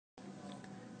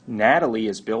Natalie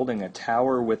is building a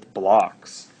tower with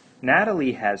blocks.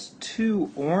 Natalie has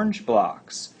 2 orange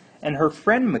blocks, and her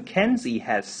friend Mackenzie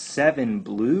has 7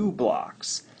 blue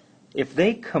blocks. If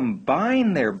they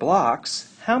combine their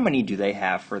blocks, how many do they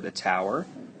have for the tower?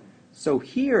 So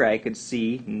here I could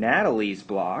see Natalie's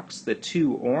blocks, the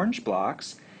 2 orange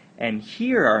blocks, and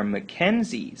here are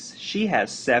Mackenzie's. She has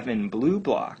 7 blue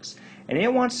blocks. And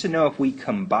it wants to know if we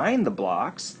combine the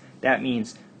blocks, that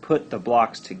means put the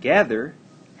blocks together,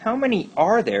 how many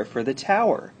are there for the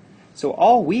tower? So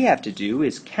all we have to do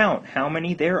is count how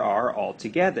many there are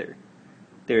altogether.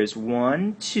 There's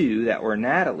 1, 2 that were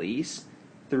Natalie's,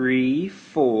 3,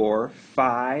 4,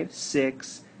 5,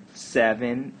 6,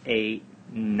 7, 8,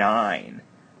 9.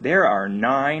 There are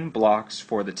 9 blocks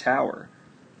for the tower.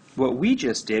 What we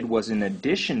just did was an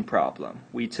addition problem.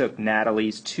 We took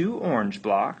Natalie's 2 orange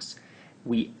blocks,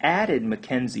 we added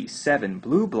Mackenzie's 7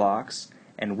 blue blocks,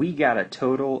 and we got a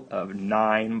total of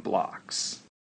 9 blocks.